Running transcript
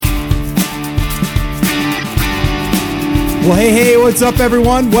Well, hey, what's up,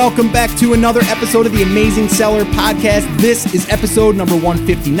 everyone? Welcome back to another episode of the Amazing Seller Podcast. This is episode number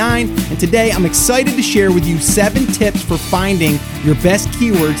 159, and today I'm excited to share with you 7 tips for finding your best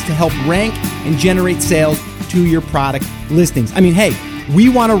keywords to help rank and generate sales to your product listings. I mean, hey, we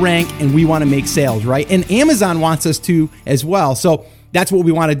want to rank and we want to make sales, right? And Amazon wants us to as well. So that's what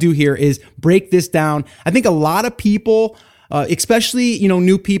we want to do here is break this down. I think a lot of people especially,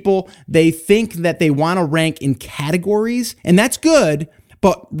 new people, they think that they want to rank in categories, and that's good.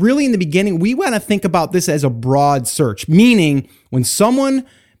 But really in the beginning, we want to think about this as a broad search, meaning when someone,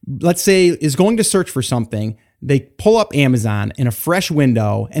 let's say, is going to search for something, they pull up Amazon in a fresh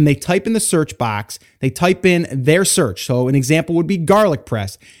window and they type in the search box, they type in their search. So an example would be garlic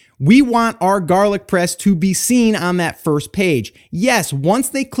press. We want our garlic press to be seen on that first page. Yes, once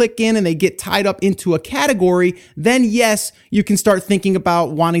they click in and they get tied up into a category, then yes, you can start thinking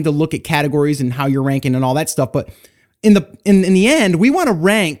about wanting to look at categories and how you're ranking and all that stuff. But in the end, we want to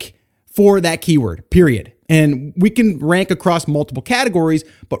rank for that keyword, period. And we can rank across multiple categories,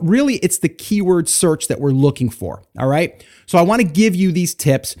 but really it's the keyword search that we're looking for. All right. So I want to give you these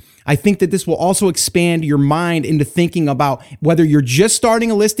tips. I think that this will also expand your mind into thinking about whether you're just starting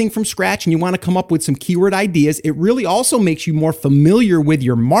a listing from scratch and you want to come up with some keyword ideas. It really also makes you more familiar with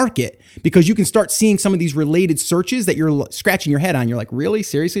your market because you can start seeing some of these related searches that you're scratching your head on. You're like, really?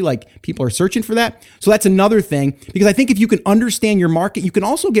 Seriously? Like people are searching for that? So that's another thing, because I think if you can understand your market, you can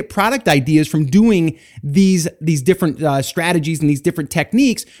also get product ideas from doing these different strategies and these different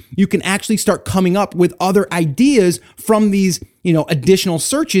techniques. You can actually start coming up with other ideas from these additional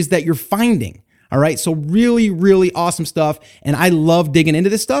searches that you're finding. All right. So really, really awesome stuff. And I love digging into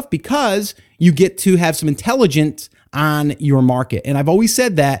this stuff because you get to have some intelligence on your market. And I've always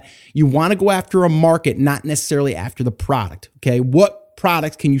said that you want to go after a market, not necessarily after the product. Okay. What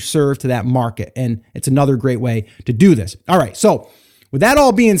products can you serve to that market? And it's another great way to do this. All right. So with that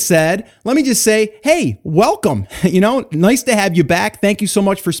all being said, let me just say, hey, welcome. Nice to have you back. Thank you so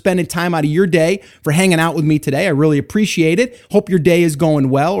much for spending time out of your day for hanging out with me today. I really appreciate it. Hope your day is going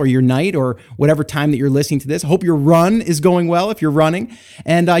well, or your night, or whatever time that you're listening to this. I hope your run is going well if you're running.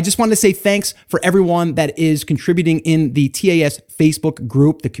 And I just wanted to say thanks for everyone that is contributing in the TAS Facebook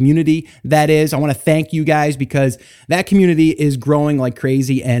group, the community that is. I want to thank you guys because that community is growing like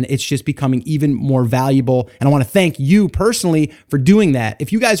crazy and it's just becoming even more valuable. And I want to thank you personally for doing that.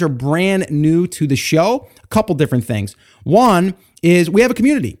 If you guys are brand new to the show, a couple different things. One is we have a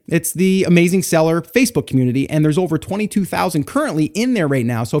community. It's the Amazing Seller Facebook community, and there's over 22,000 currently in there right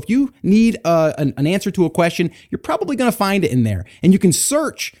now. So if you need an answer to a question, you're probably going to find it in there. And you can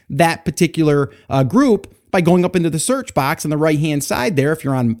search that particular group by going up into the search box on the right-hand side there if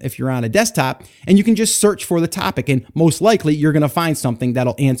you're on a desktop, and you can just search for the topic, and most likely you're going to find something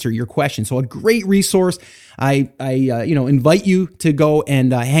that'll answer your question. So a great resource. I invite you to go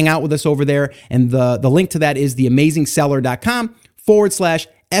and hang out with us over there, and the link to that is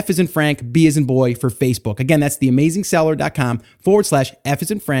theamazingseller.com/F as in Frank, B as in boy for Facebook. Again, that's theamazingseller.com/F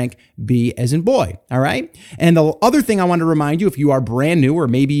as in Frank, B as in boy. All right. And the other thing I want to remind you, if you are brand new, or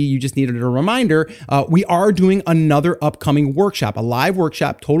maybe you just needed a reminder, we are doing another upcoming workshop, a live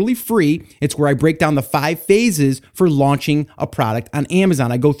workshop, totally free. It's where I break down the 5 phases for launching a product on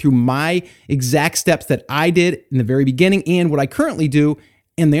Amazon. I go through my exact steps that I did in the very beginning and what I currently do.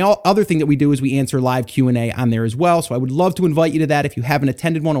 And the other thing that we do is we answer live Q&A on there as well. So I would love to invite you to that if you haven't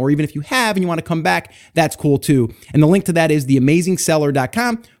attended one, or even if you have and you want to come back, that's cool too. And the link to that is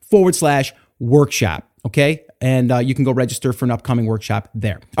theamazingseller.com/workshop. Okay. And you can go register for an upcoming workshop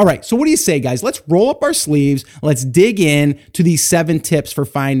there. All right. So what do you say, guys? Let's roll up our sleeves. Let's dig in to these 7 tips for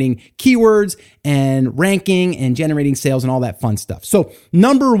finding keywords and ranking and generating sales and all that fun stuff. So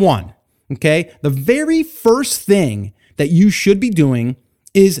number 1, okay, the very first thing that you should be doing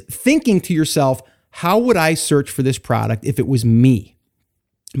is thinking to yourself, how would I search for this product if it was me?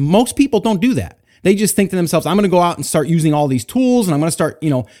 Most people don't do that. They just think to themselves, I'm going to go out and start using all these tools and I'm going to start,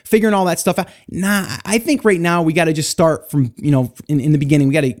 figuring all that stuff out. Nah, I think right now we got to just start from, in the beginning,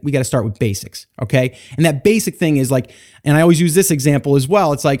 we got to start with basics. Okay. And that basic thing is like, and I always use this example as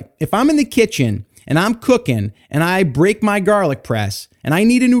well. It's like, if I'm in the kitchen and I'm cooking and I break my garlic press and I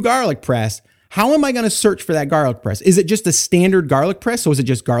need a new garlic press, how am I going to search for that garlic press? Is it just a standard garlic press? So is it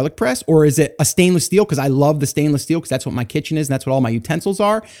just garlic press? Or is it a stainless steel? Because I love the stainless steel because that's what my kitchen is and that's what all my utensils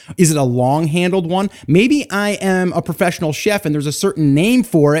are. Is it a long-handled one? Maybe I am a professional chef and there's a certain name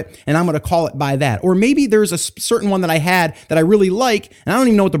for it and I'm going to call it by that. Or maybe there's a certain one that I had that I really like and I don't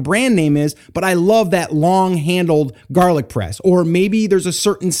even know what the brand name is, but I love that long-handled garlic press. Or maybe there's a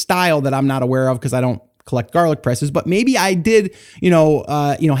certain style that I'm not aware of because I don't collect garlic presses, but maybe I did,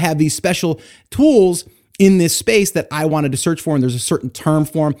 have these special tools in this space that I wanted to search for, and there's a certain term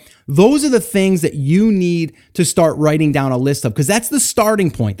for them. Those are the things that you need to start writing down a list of, because that's the starting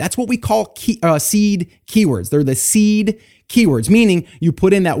point. That's what we call seed keywords. They're the seed keywords, meaning you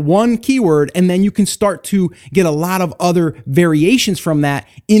put in that one keyword and then you can start to get a lot of other variations from that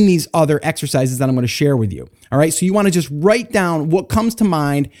in these other exercises that I'm going to share with you. All right. So you want to just write down what comes to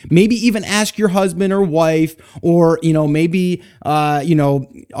mind, maybe even ask your husband or wife, or, maybe,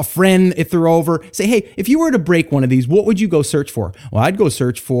 a friend, if they're over, say, hey, if you were to break one of these, what would you go search for? Well, I'd go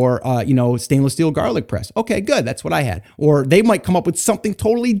search for, stainless steel garlic press. Okay, good. That's what I had. Or they might come up with something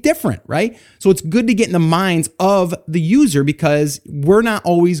totally different, right? So it's good to get in the minds of the user, because we're not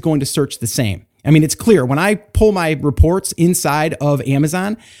always going to search the same. I mean, it's clear when I pull my reports inside of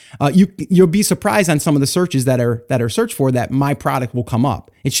Amazon, you'll be surprised on some of the searches that are searched for that my product will come up.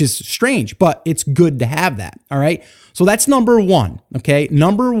 It's just strange, but it's good to have that. All right. So that's number one. Okay.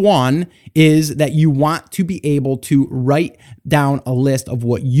 Number one is that you want to be able to write down a list of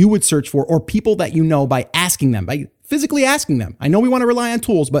what you would search for, or people that you know, by asking them, by physically asking them. I know we want to rely on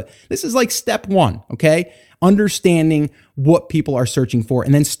tools, but this is like step one. Okay. Understanding what people are searching for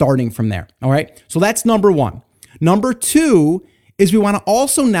and then starting from there. All right. So that's number one. Number two is we want to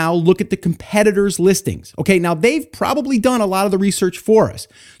also now look at the competitors' listings. Okay. Now they've probably done a lot of the research for us.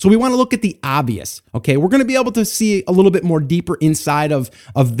 So we want to look at the obvious. Okay. We're going to be able to see a little bit more deeper inside of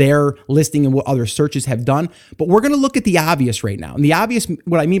their listing and what other searches have done. But we're going to look at the obvious right now. And the obvious,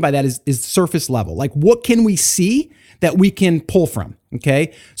 what I mean by that is surface level. Like, what can we see that we can pull from?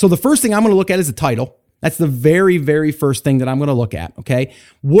 Okay. So the first thing I'm going to look at is the title. That's the very, very first thing that I'm going to look at, okay?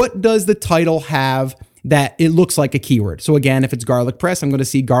 What does the title have that it looks like a keyword? So again, if it's garlic press, I'm going to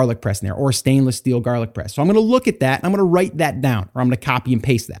see garlic press in there, or stainless steel garlic press. So I'm going to look at that and I'm going to write that down, or I'm going to copy and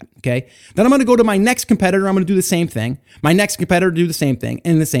paste that, okay? Then I'm going to go to my next competitor. I'm going to do the same thing. My next competitor do the same thing,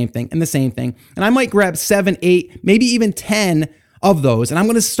 and the same thing, and the same thing. And I might grab 7, 8, maybe even 10 of those. And I'm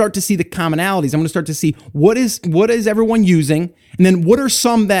going to start to see the commonalities. I'm going to start to see what is everyone using, and then what are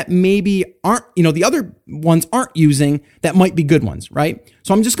some that maybe aren't, the other ones aren't using that might be good ones, right?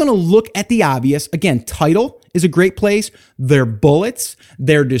 So I'm just going to look at the obvious. Again, title is a great place. Their bullets,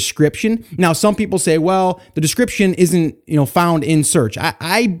 their description. Now, some people say, well, the description isn't, found in search.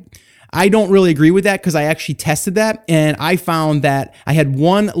 I don't really agree with that, because I actually tested that and I found that I had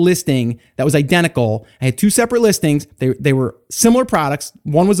one listing that was identical. I had two separate listings. They were similar products.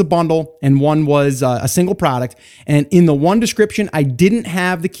 One was a bundle and one was a single product. And in the one description, I didn't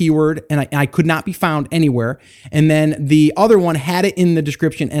have the keyword, and I could not be found anywhere. And then the other one had it in the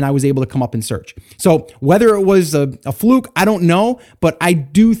description and I was able to come up and search. So whether it was a fluke, I don't know, but I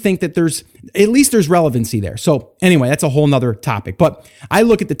do think that there's relevancy there. So anyway, that's a whole nother topic. But I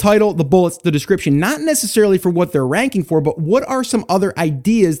look at the title, the bullets, the description, not necessarily for what they're ranking for, but what are some other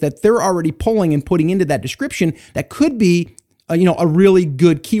ideas that they're already pulling and putting into that description that could be a really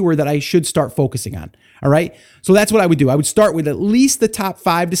good keyword that I should start focusing on. All right. So that's what I would do. I would start with at least the top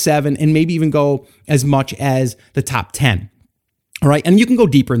 5 to 7, and maybe even go as much as the top 10. All right. And you can go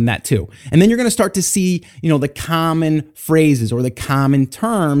deeper than that too. And then you're going to start to see, the common phrases or the common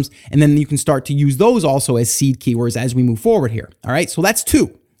terms. And then you can start to use those also as seed keywords as we move forward here. All right. So that's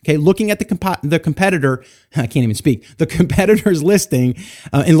 2. Okay. Looking at the competitor, I can't even speak, the competitor's listing,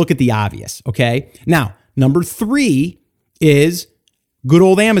 and look at the obvious. Okay. Now, number 3 is good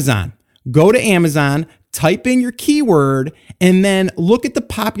old Amazon. Go to Amazon, type in your keyword, and then look at the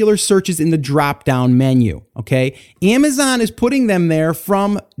popular searches in the drop-down menu, okay? Amazon is putting them there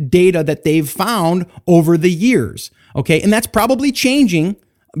from data that they've found over the years, okay? And that's probably changing,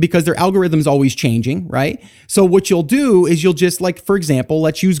 because their algorithm's always changing, right? So what you'll do is you'll just, like, for example,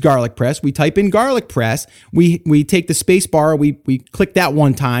 let's use garlic press. We type in garlic press. We take the space bar. We click that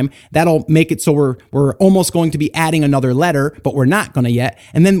one time. That'll make it so we're almost going to be adding another letter, but we're not going to yet.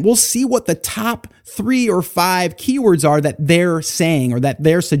 And then we'll see what the top 3 or 5 keywords are that they're saying or that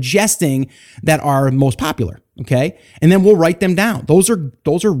they're suggesting that are most popular. Okay. And then we'll write them down. Those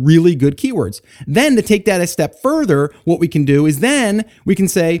are really good keywords. Then to take that a step further, what we can do is then we can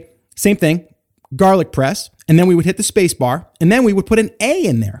say, same thing, garlic press, and then we would hit the space bar, and then we would put an A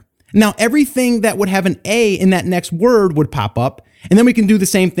in there. Now, everything that would have an A in that next word would pop up. And then we can do the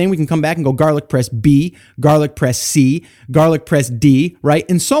same thing. We can come back and go garlic press B, garlic press C, garlic press D, right?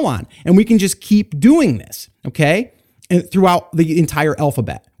 And so on. And we can just keep doing this. Okay. And throughout the entire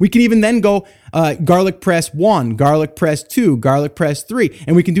alphabet. We can even then go garlic press 1, garlic press 2, garlic press 3,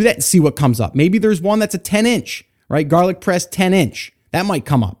 and we can do that and see what comes up. Maybe there's one that's a 10-inch, right? Garlic press 10-inch. That might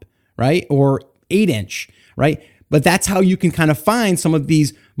come up, right? Or 8-inch, right? But that's how you can kind of find some of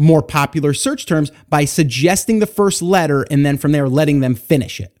these more popular search terms, by suggesting the first letter and then from there letting them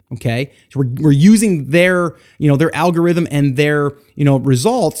finish it. Okay. So we're using their algorithm and their,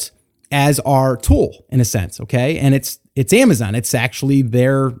 results as our tool in a sense. Okay. And it's Amazon. It's actually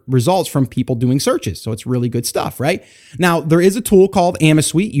their results from people doing searches. So it's really good stuff, right? Now, there is a tool called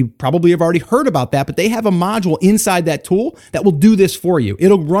AmaSuite. You probably have already heard about that, but they have a module inside that tool that will do this for you.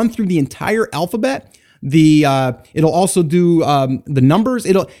 It'll run through the entire alphabet. It'll also do the numbers.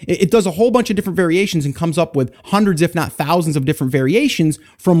 It does a whole bunch of different variations and comes up with hundreds, if not thousands, of different variations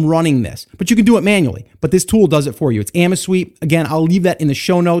from running this. But you can do it manually. But this tool does it for you. It's AmaSuite. Again, I'll leave that in the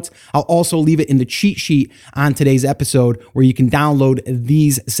show notes. I'll also leave it in the cheat sheet on today's episode where you can download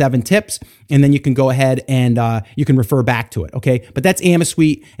these 7 tips, and then you can go ahead and you can refer back to it. Okay, but that's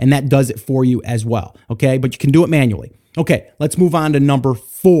AmaSuite, and that does it for you as well. Okay, but you can do it manually. Okay, let's move on to number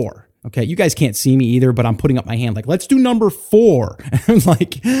 4. Okay, you guys can't see me either, but I'm putting up my hand like, let's do number 4.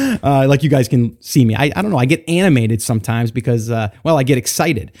 like you guys can see me. I don't know. I get animated sometimes because, I get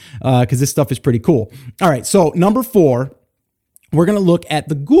excited because this stuff is pretty cool. All right, so number 4, we're going to look at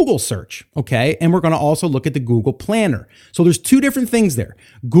the Google search, okay? And we're going to also look at the Google Planner. So there's 2 different things there.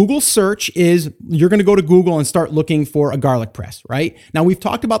 Google search is you're going to go to Google and start looking for a garlic press, right? Now, we've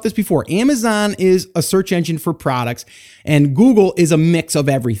talked about this before. Amazon is a search engine for products, and Google is a mix of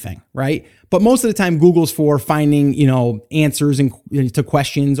everything, right? But most of the time, Google's for finding, answers to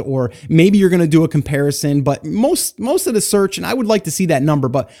questions, or maybe you're going to do a comparison. But most of the search, and I would like to see that number,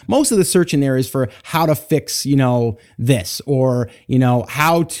 but most of the search in there is for how to fix, this, or,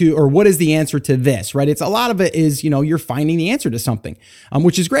 how to, or what is the answer to this, right? It's a lot of it is, you're finding the answer to something,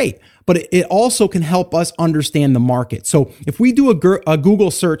 which is great. But it also can help us understand the market. So if we do a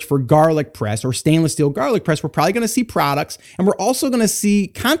Google search for garlic press or stainless steel garlic press, we're probably going to see products, and we're also going to see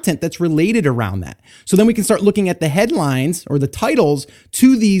content that's related around that. So then we can start looking at the headlines or the titles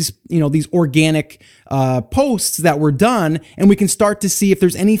to these, these organic posts that were done, and we can start to see if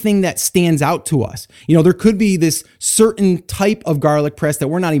there's anything that stands out to us. There could be this certain type of garlic press that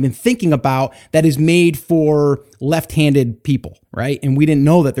we're not even thinking about that is made for left-handed people, right? And we didn't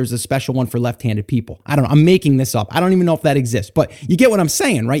know that there's a special one for left-handed people. I don't know. I'm making this up. I don't even know if that exists, but you get what I'm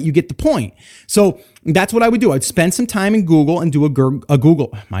saying, right? You get the point. So that's what I would do. I'd spend some time in Google and do a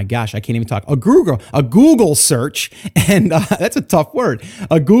Google. My gosh, I can't even talk. A Google search, and that's a tough word.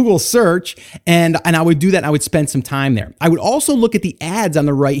 A Google search, and I would do that. And I would spend some time there. I would also look at the ads on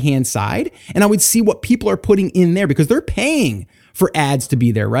the right-hand side, and I would see what people are putting in there because they're paying for ads to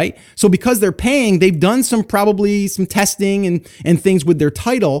be there, right? So because they're paying, they've done probably some testing and things with their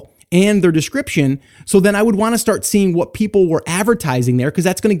title and their description. So then I would want to start seeing what people were advertising there, because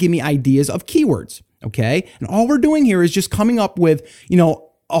that's going to give me ideas of keywords, okay? And all we're doing here is just coming up with,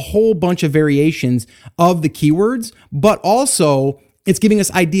 a whole bunch of variations of the keywords, but also it's giving us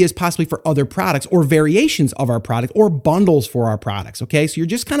ideas possibly for other products or variations of our product or bundles for our products, okay? So you're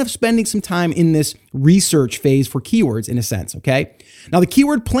just kind of spending some time in this research phase for keywords in a sense, okay? Now the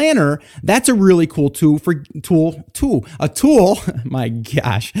keyword planner, that's a really cool tool, my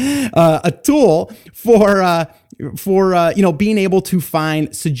gosh, a tool for being able to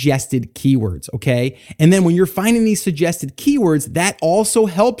find suggested keywords, okay? And then when you're finding these suggested keywords, that also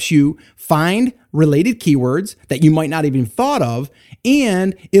helps you find related keywords that you might not even thought of,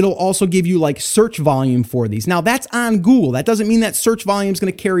 and it'll also give you like search volume for these. Now that's on Google. That doesn't mean that search volume is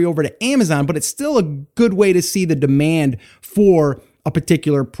going to carry over to Amazon, but it's still a good way to see the demand for a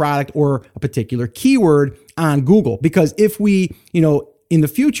particular product or a particular keyword on Google. Because if we, in the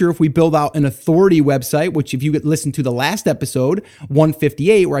future, if we build out an authority website, which if you listen to the last episode,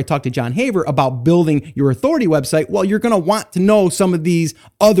 158, where I talked to John Haver about building your authority website, well, you're going to want to know some of these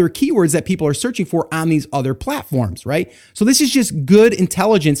other keywords that people are searching for on these other platforms, right? So this is just good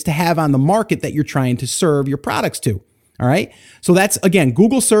intelligence to have on the market that you're trying to serve your products to. All right. So that's, again,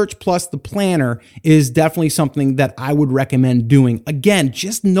 Google search plus the planner is definitely something that I would recommend doing. Again,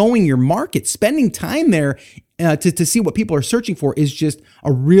 just knowing your market, spending time there to see what people are searching for is just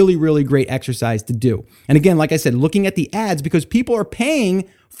a really, really great exercise to do. And again, like I said, looking at the ads, because people are paying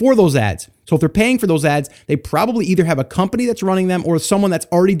for those ads. So if they're paying for those ads, they probably either have a company that's running them or someone that's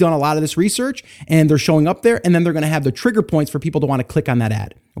already done a lot of this research and they're showing up there, and then they're going to have the trigger points for people to want to click on that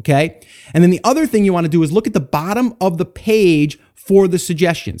ad. Okay. And then the other thing you want to do is look at the bottom of the page for the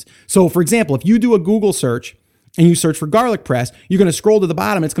suggestions. So for example, if you do a Google search and you search for garlic press, you're going to scroll to the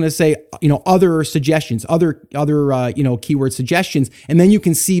bottom. It's going to say, other suggestions, other keyword suggestions. And then you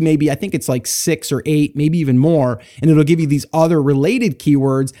can see maybe, I think it's like 6 or 8, maybe even more. And it'll give you these other related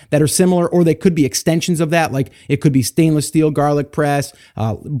keywords that are similar, or they could be extensions of that. Like it could be stainless steel garlic press,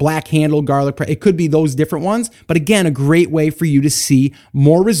 black handle garlic press. It could be those different ones. But again, a great way for you to see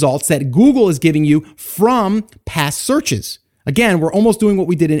more results that Google is giving you from past searches. Again, we're almost doing what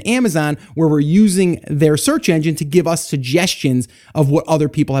we did in Amazon, where we're using their search engine to give us suggestions of what other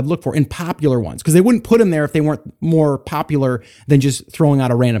people have looked for in popular ones, because they wouldn't put them there if they weren't more popular than just throwing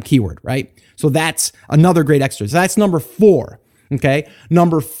out a random keyword, right? So that's another great exercise. So that's number 4, okay?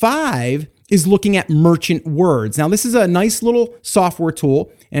 Number 5 is looking at merchant words. Now, this is a nice little software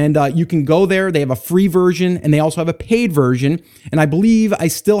tool, and you can go there. They have a free version, and they also have a paid version. And I believe I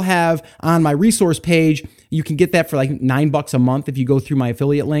still have on my resource page, you can get that for like $9 a month if you go through my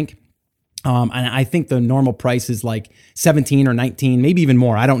affiliate link. And I think the normal price is like 17 or 19, maybe even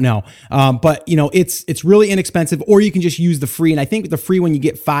more. I don't know. But it's really inexpensive, or you can just use the free. And I think the free one, you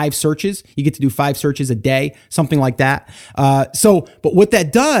get 5 searches, you get to do 5 searches a day, something like that. But what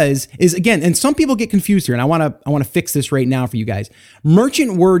that does is, again, and some people get confused here, and I want to fix this right now for you guys.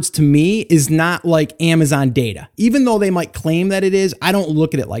 Merchant words to me is not like Amazon data. Even though they might claim that it is, I don't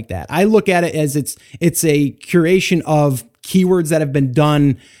look at it like that. I look at it as it's a curation of keywords that have been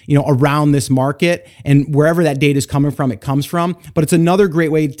done, around this market, and wherever that data is coming from, it comes from. But it's another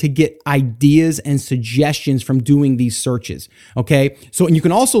great way to get ideas and suggestions from doing these searches. Okay. So, and you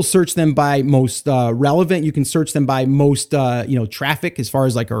can also search them by most relevant. You can search them by most, traffic, as far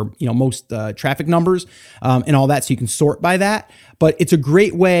as most traffic numbers, and all that. So you can sort by that. But it's a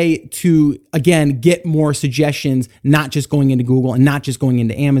great way to, again, get more suggestions, not just going into Google and not just going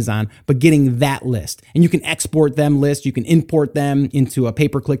into Amazon, but getting that list. And you can export them lists. You can import them into a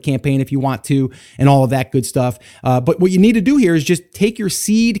pay-per-click campaign if you want to, and all of that good stuff. But what you need to do here is just take your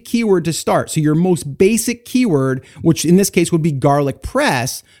seed keyword to start. So your most basic keyword, which in this case would be garlic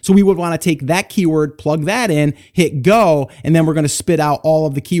press. So we would want to take that keyword, plug that in, hit go, and then we're going to spit out all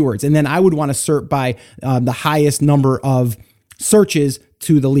of the keywords. And then I would want to sort by the highest number of searches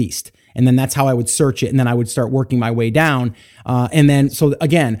to the least. And then that's how I would search it. And then I would start working my way down. And then, so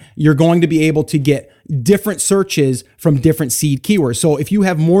again, you're going to be able to get different searches from different seed keywords. So if you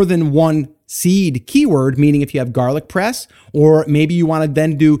have more than one seed keyword, meaning if you have garlic press, or maybe you want to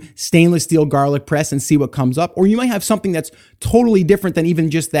then do stainless steel garlic press and see what comes up, or you might have something that's totally different than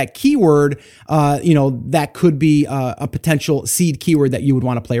even just that keyword, that could be a potential seed keyword that you would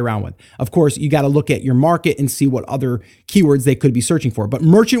want to play around with. Of course, you got to look at your market and see what other keywords they could be searching for. But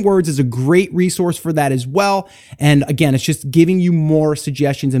merchant words is a great resource for that as well. And again, it's just giving you more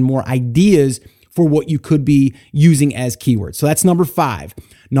suggestions and more ideas for what you could be using as keywords. So that's number 5.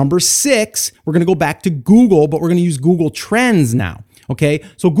 Number 6, we're going to go back to Google, but we're going to use Google Trends now. Okay.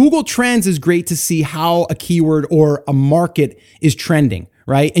 So Google Trends is great to see how a keyword or a market is trending,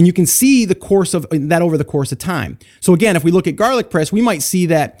 right? And you can see the course of that over the course of time. So again, if we look at garlic press, we might see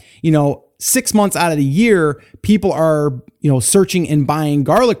that, 6 months out of the year, people are, searching and buying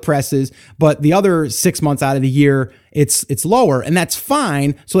garlic presses, but the other 6 months out of the year, it's lower, and that's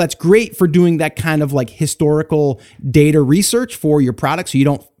fine. So that's great for doing that kind of like historical data research for your product. So you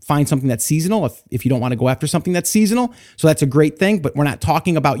don't find something that's seasonal if you don't want to go after something that's seasonal. So that's a great thing, but we're not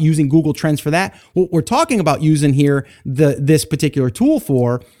talking about using Google Trends for that. What we're talking about using here, this particular tool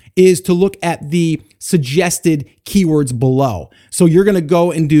for, is to look at the suggested keywords below. So you're going to go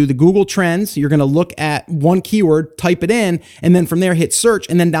and do the Google Trends. You're going to look at one keyword, type it in, and then from there hit search.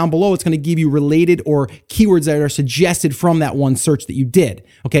 And then down below, it's going to give you related or keywords that are suggested from that one search that you did.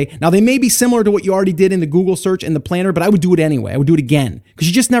 Okay. Now they may be similar to what you already did in the Google search and the planner, but I would do it anyway. I would do it again, because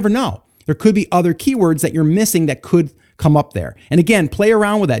you just never know. There could be other keywords that you're missing that could come up there. And again, play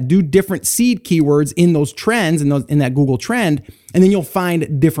around with that. Do different seed keywords in those trends, in that Google trend, and then you'll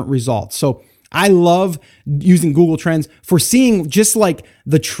find different results. So I love using Google Trends for seeing just like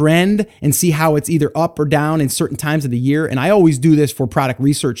the trend and see how it's either up or down in certain times of the year. And I always do this for product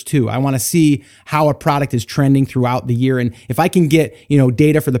research too. I want to see how a product is trending throughout the year. And if I can get,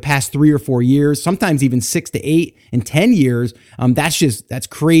 data for the past 3 or 4 years, sometimes even 6 to 8 and 10 years, that's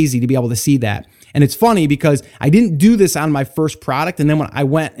crazy to be able to see that. And it's funny because I didn't do this on my first product. And then when I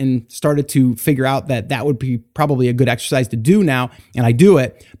went and started to figure out that would be probably a good exercise to do now, and I do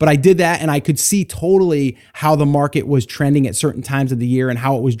it, but I did that and I could see totally how the market was trending at certain times of the year and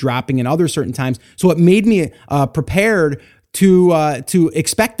how it was dropping in other certain times. So it made me prepared to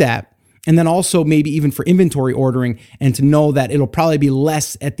expect that. And then also maybe even for inventory ordering, and to know that it'll probably be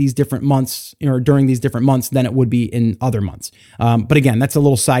less at these different months or during these different months than it would be in other months. But again, that's a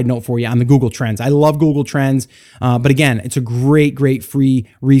little side note for you on the Google Trends. I love Google Trends. But again, it's a great free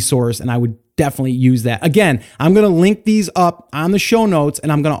resource, and I would definitely use that. Again, I'm going to link these up on the show notes,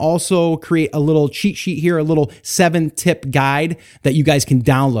 and I'm going to also create a little cheat sheet here, a little 7-tip guide that you guys can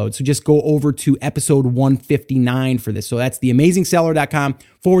download. So just go over to episode 159 for this. So that's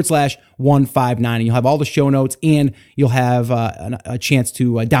theamazingseller.com/159, and you'll have all the show notes, and you'll have a chance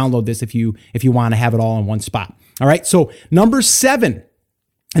to download this if you want to have it all in one spot. All right. So number 7,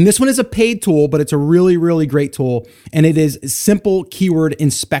 and this one is a paid tool, but it's a really, really great tool. And it is Simple Keyword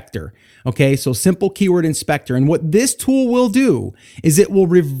Inspector. Okay. So Simple Keyword Inspector. And what this tool will do is it will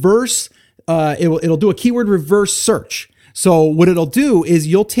reverse, it'll do a keyword reverse search. So what it'll do is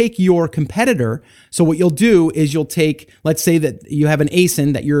you'll take your competitor. So what you'll do is you'll take, let's say that you have an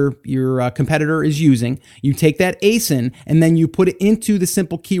ASIN that your competitor is using. You take that ASIN and then you put it into the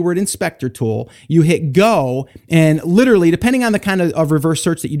Simple Keyword Inspector tool. You hit go, and literally, depending on the kind of reverse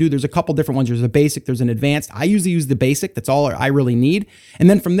search that you do, there's a couple different ones. There's a basic, there's an advanced. I usually use the basic. That's all I really need. And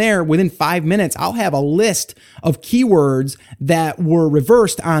then from there, within 5 minutes, I'll have a list of keywords that were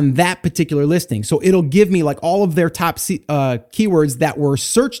reversed on that particular listing. So it'll give me like all of their top keywords that were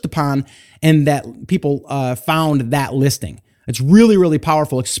searched upon and that people found that listing. It's really, really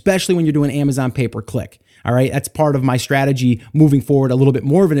powerful, especially when you're doing Amazon pay-per-click. All right. That's part of my strategy moving forward, a little bit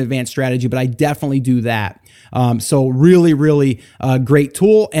more of an advanced strategy, but I definitely do that. So really, really great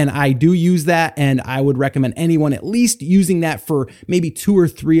tool. And I do use that. And I would recommend anyone at least using that for maybe 2 or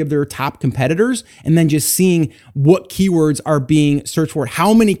 3 of their top competitors, and then just seeing what keywords are being searched for,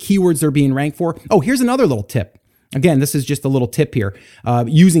 how many keywords they're being ranked for. Oh, here's another little tip. Again, this is just a little tip here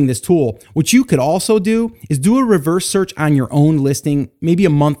using this tool. What you could also do is do a reverse search on your own listing maybe a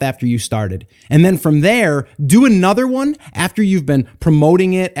month after you started. And then from there, do another one after you've been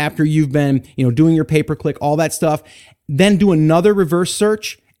promoting it, after you've been doing your pay-per-click, all that stuff. Then do another reverse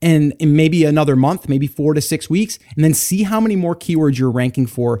search and in maybe another month, maybe 4 to 6 weeks, and then see how many more keywords you're ranking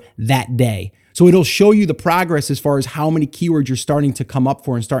for that day. So it'll show you the progress as far as how many keywords you're starting to come up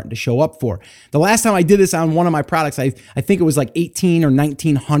for and starting to show up for. The last time I did this on one of my products, I think it was like 18 or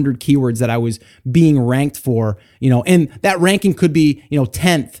 1900 keywords that I was being ranked for, and that ranking could be,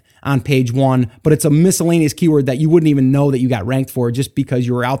 10th on page 1, but it's a miscellaneous keyword that you wouldn't even know that you got ranked for just because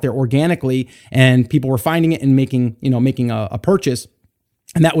you were out there organically and people were finding it and making a purchase.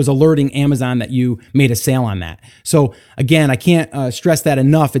 And that was alerting Amazon that you made a sale on that. So again, I can't stress that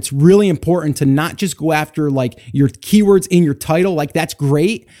enough. It's really important to not just go after like your keywords in your title, like that's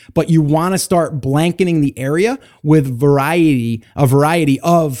great, but you want to start blanketing the area with a variety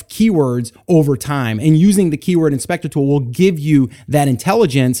of keywords over time. And using the Keyword Inspector tool will give you that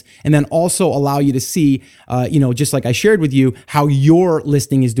intelligence and then also allow you to see, just like I shared with you, how your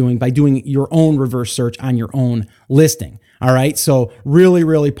listing is doing by doing your own reverse search on your own listing. All right. So really,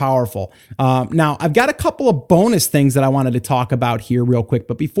 really powerful. Now I've got a couple of bonus things that I wanted to talk about here real quick.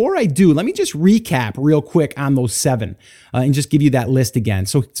 But before I do, let me just recap real quick on those 7 and just give you that list again.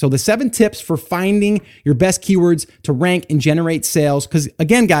 So the 7 tips for finding your best keywords to rank and generate sales. Because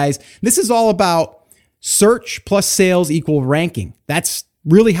again, guys, this is all about search plus sales equal ranking. That's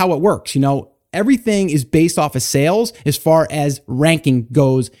really how it works. Everything is based off of sales as far as ranking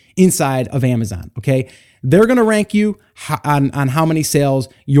goes inside of Amazon. Okay. They're going to rank you on how many sales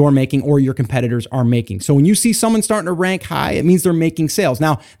you're making or your competitors are making. So when you see someone starting to rank high, it means they're making sales.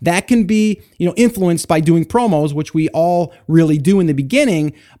 Now, that can be, influenced by doing promos, which we all really do in the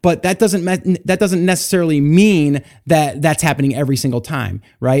beginning, but that doesn't necessarily mean that that's happening every single time,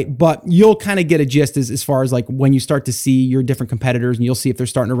 right? But you'll kind of get a gist as far as like when you start to see your different competitors, and you'll see if they're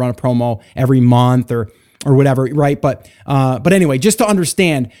starting to run a promo every month or whatever, right? But anyway, just to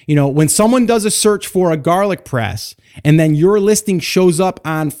understand, when someone does a search for a garlic press and then your listing shows up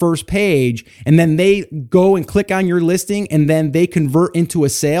on first page and then they go and click on your listing and then they convert into a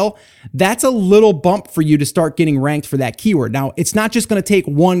sale, that's a little bump for you to start getting ranked for that keyword. Now, it's not just going to take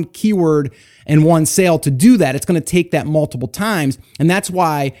one keyword and one sale to do that. It's going to take that multiple times. And that's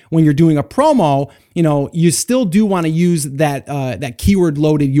why when you're doing a promo, you still do want to use that keyword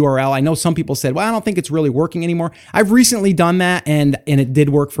loaded URL. I know some people said, well, I don't think it's really working anymore. I've recently done that and it did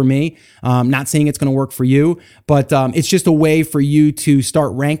work for me. Not saying it's going to work for you, but it's just a way for you to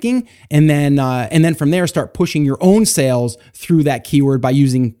start ranking and then from there start pushing your own sales through that keyword by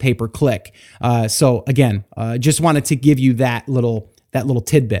using pay-per-click. So again, just wanted to give you that little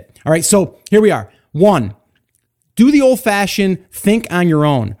tidbit. All right, so here we are. 1, do the old-fashioned think on your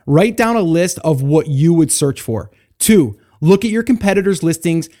own. Write down a list of what you would search for. 2, look at your competitors'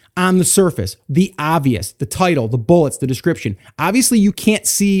 listings on the surface, the obvious, the title, the bullets, the description. Obviously, you can't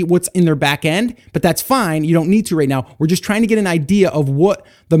see what's in their back end, but that's fine. You don't need to right now. We're just trying to get an idea of what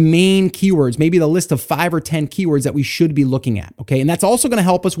the main keywords, maybe the list of 5 or 10 keywords that we should be looking at, okay? And that's also going to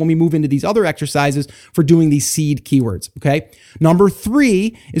help us when we move into these other exercises for doing these seed keywords, okay? Number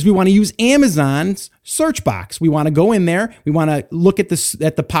 3 is we want to use Amazon's search box. We want to go in there. We want to look at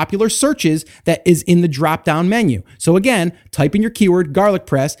the popular searches that is in the drop-down menu. So again, type in your keyword, garlic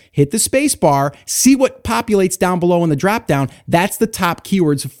press, hit the space bar, see what populates down below in the drop-down. That's the top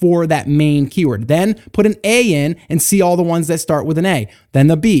keywords for that main keyword. Then put an A in and see all the ones that start with an A, then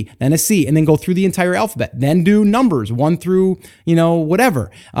the B, then a C, and then go through the entire alphabet. Then do numbers 1 through,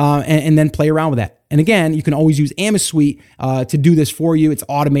 whatever, and then play around with that. And again, you can always use Amasuite to do this for you. It's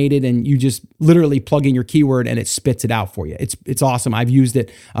automated, and you just literally plug in your keyword and it spits it out for you. It's awesome. I've used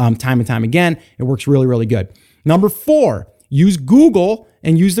it time and time again. It works really, really good. Number 4, use Google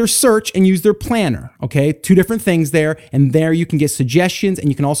and use their search and use their planner. Okay, 2 different things there. And there you can get suggestions, and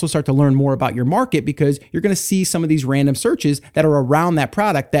you can also start to learn more about your market, because you're going to see some of these random searches that are around that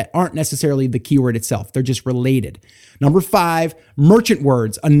product that aren't necessarily the keyword itself. They're just related. Number 5, merchant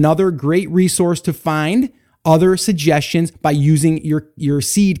words. Another great resource to find other suggestions by using your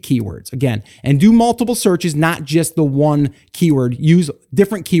seed keywords again, and do multiple searches, not just the one keyword. Use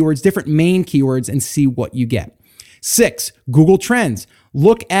different keywords, different main keywords, and see what you get. 6, Google Trends.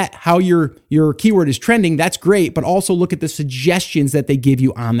 Look at how your keyword is trending. That's great, but also look at the suggestions that they give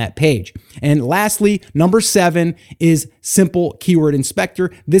you on that page. And lastly, number 7 is Simple Keyword Inspector.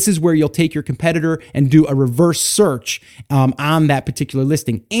 This is where you'll take your competitor and do a reverse search on that particular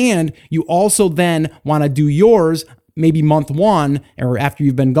listing. And you also then want to do yours maybe month 1 or after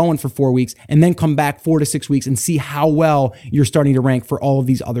you've been going for 4 weeks, and then come back 4 to 6 weeks and see how well you're starting to rank for all of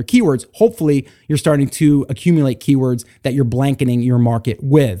these other keywords. Hopefully you're starting to accumulate keywords that you're blanketing your market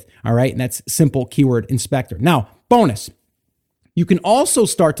with. All right. And that's Simple Keyword Inspector. Now, bonus. You can also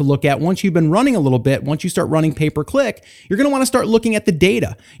start to look at, once you've been running a little bit, once you start running pay-per-click, you're going to want to start looking at the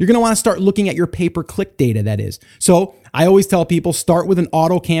data. You're going to want to start looking at your pay-per-click data, that is. So I always tell people, start with an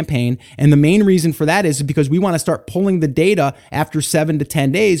auto campaign. And the main reason for that is because we want to start pulling the data after 7 to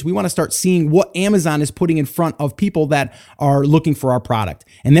 10 days. We want to start seeing what Amazon is putting in front of people that are looking for our product.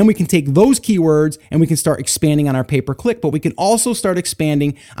 And then we can take those keywords and we can start expanding on our pay-per-click, but we can also start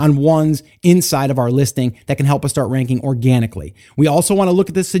expanding on ones inside of our listing that can help us start ranking organically. We also want to look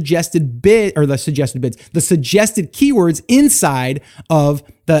at the suggested keywords inside of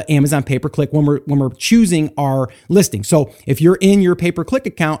the Amazon pay-per-click when we're choosing our listing. So if you're in your pay-per-click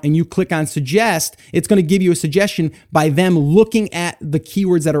account and you click on suggest, it's going to give you a suggestion by them looking at the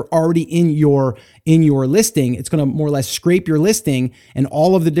keywords that are already in your listing. It's going to more or less scrape your listing and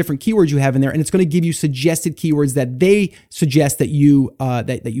all of the different keywords you have in there, and it's going to give you suggested keywords that they suggest that you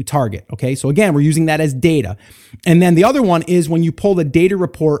that you target. Okay, so again, we're using that as data. And then the other one is when you pull the data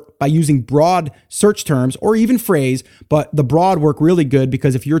report by using broad search terms or even phrase, but the broad work really good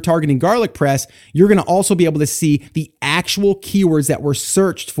because if you're targeting garlic press, you're going to also be able to see the actual keywords that were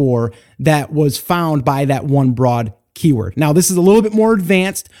searched for that was found by that one broad keyword. Now, this is a little bit more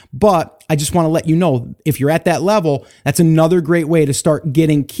advanced, but I just want to let you know, if you're at that level, that's another great way to start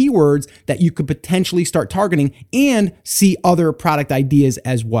getting keywords that you could potentially start targeting and see other product ideas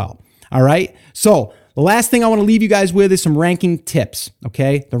as well. All right. So the last thing I want to leave you guys with is some ranking tips,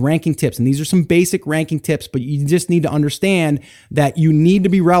 okay? The ranking tips. And these are some basic ranking tips, but you just need to understand that you need to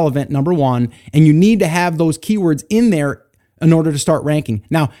be relevant, number 1, and you need to have those keywords in there in order to start ranking.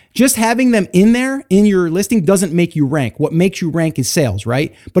 Now, just having them in there in your listing doesn't make you rank. What makes you rank is sales,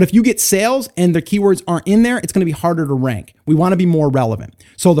 right? But if you get sales and the keywords aren't in there, it's going to be harder to rank. We want to be more relevant.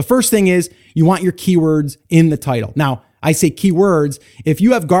 So the first thing is you want your keywords in the title. Now, I say keywords. If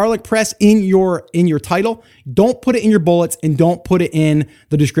you have garlic press in your title, don't put it in your bullets and don't put it in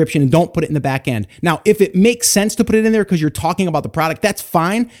the description and don't put it in the back end. Now, if it makes sense to put it in there because you're talking about the product, that's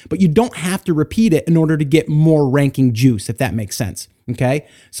fine, but you don't have to repeat it in order to get more ranking juice, if that makes sense. Okay.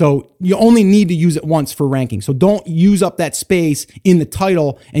 So you only need to use it once for ranking. So don't use up that space in the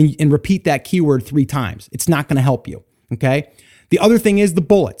title and repeat that keyword 3 times. It's not going to help you. Okay. The other thing is the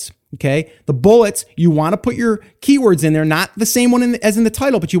bullets. Okay. The bullets, you want to put your keywords in there, not the same one as in the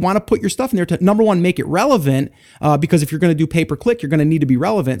title, but you want to put your stuff in there to, number 1, make it relevant, because if you're going to do pay-per-click, you're going to need to be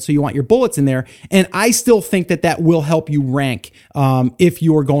relevant. So you want your bullets in there. And I still think that will help you rank if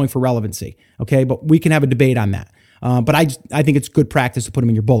you're going for relevancy. Okay. But we can have a debate on that. But I think it's good practice to put them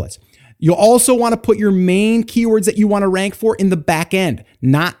in your bullets. You'll also want to put your main keywords that you want to rank for in the back end.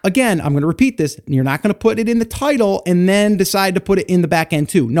 Not, again, I'm going to repeat this. You're not going to put it in the title and then decide to put it in the back end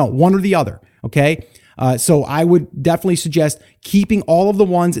too. No, one or the other. Okay. So I would definitely suggest keeping all of the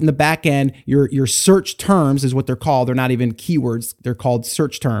ones in the back end. Your search terms is what they're called. They're not even keywords. They're called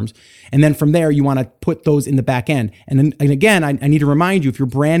search terms. And then from there, you want to put those in the back end. And again, I need to remind you, if you're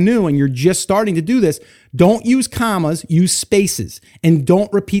brand new and you're just starting to do this, don't use commas, use spaces, and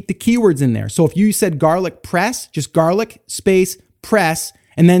don't repeat the keywords in there. So if you said garlic press, just garlic space press,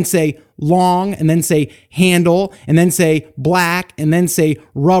 and then say long, and then say handle, and then say black, and then say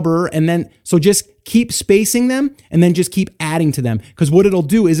rubber, and then, so just keep spacing them and then just keep adding to them. Because what it'll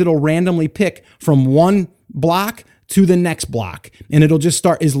do is it'll randomly pick from one block to the next block, and it'll just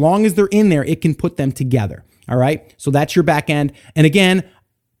start, as long as they're in there, it can put them together. All right. So that's your back end. And again,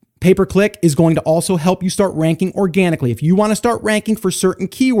 pay-per-click is going to also help you start ranking organically. If you want to start ranking for certain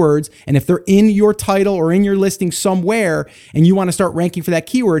keywords, and if they're in your title or in your listing somewhere, and you want to start ranking for that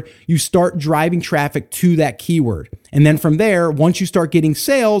keyword, you start driving traffic to that keyword. And then from there, once you start getting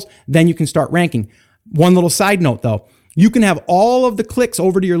sales, then you can start ranking. One little side note though, you can have all of the clicks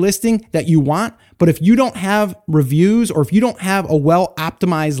over to your listing that you want, but if you don't have reviews or if you don't have a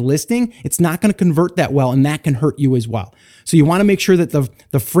well-optimized listing, it's not going to convert that well, and that can hurt you as well. So you want to make sure that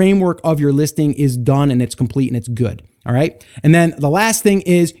the framework of your listing is done and it's complete and it's good. All right. And then the last thing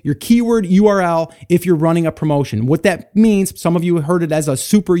is your keyword URL if you're running a promotion. What that means, some of you heard it as a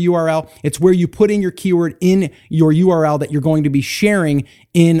super URL. It's where you put in your keyword in your URL that you're going to be sharing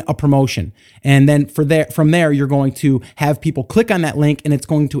in a promotion. And then from there, you're going to have people click on that link, and it's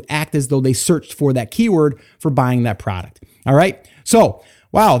going to act as though they searched for that keyword for buying that product. All right. So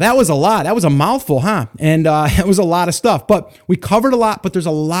wow, that was a lot. That was a mouthful, huh? And it was a lot of stuff, but we covered a lot, but there's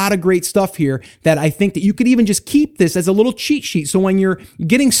a lot of great stuff here that I think that you could even just keep this as a little cheat sheet. So when you're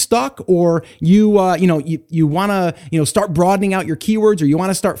getting stuck, or you want to, start broadening out your keywords, or you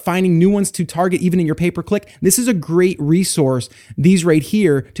want to start finding new ones to target even in your pay-per-click, this is a great resource, these right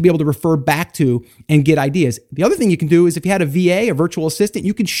here, to be able to refer back to and get ideas. The other thing you can do is if you had a VA, a virtual assistant,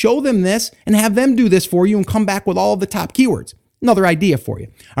 you can show them this and have them do this for you and come back with all of the top keywords. Another idea for you.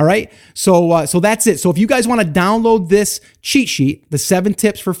 All right. So that's it. So if you guys want to download this cheat sheet, the 7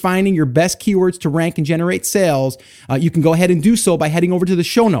 tips for finding your best keywords to rank and generate sales, you can go ahead and do so by heading over to the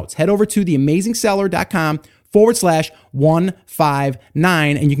show notes. Head over to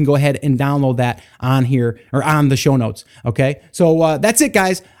theamazingseller.com/159, and you can go ahead and download that on here or on the show notes. Okay. So that's it,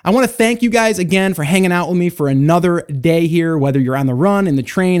 guys. I want to thank you guys again for hanging out with me for another day here, whether you're on the run, in the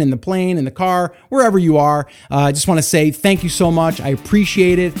train, in the plane, in the car, wherever you are. I just want to say thank you so much. I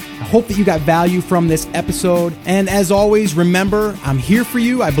appreciate it. I hope that you got value from this episode. And as always, remember, I'm here for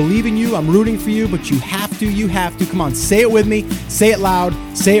you. I believe in you. I'm rooting for you, but you have to. Come on, say it with me. Say it loud.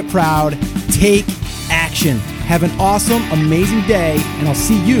 Say it proud. Take action. Have an awesome, amazing day, and I'll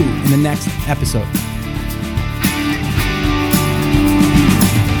see you in the next episode.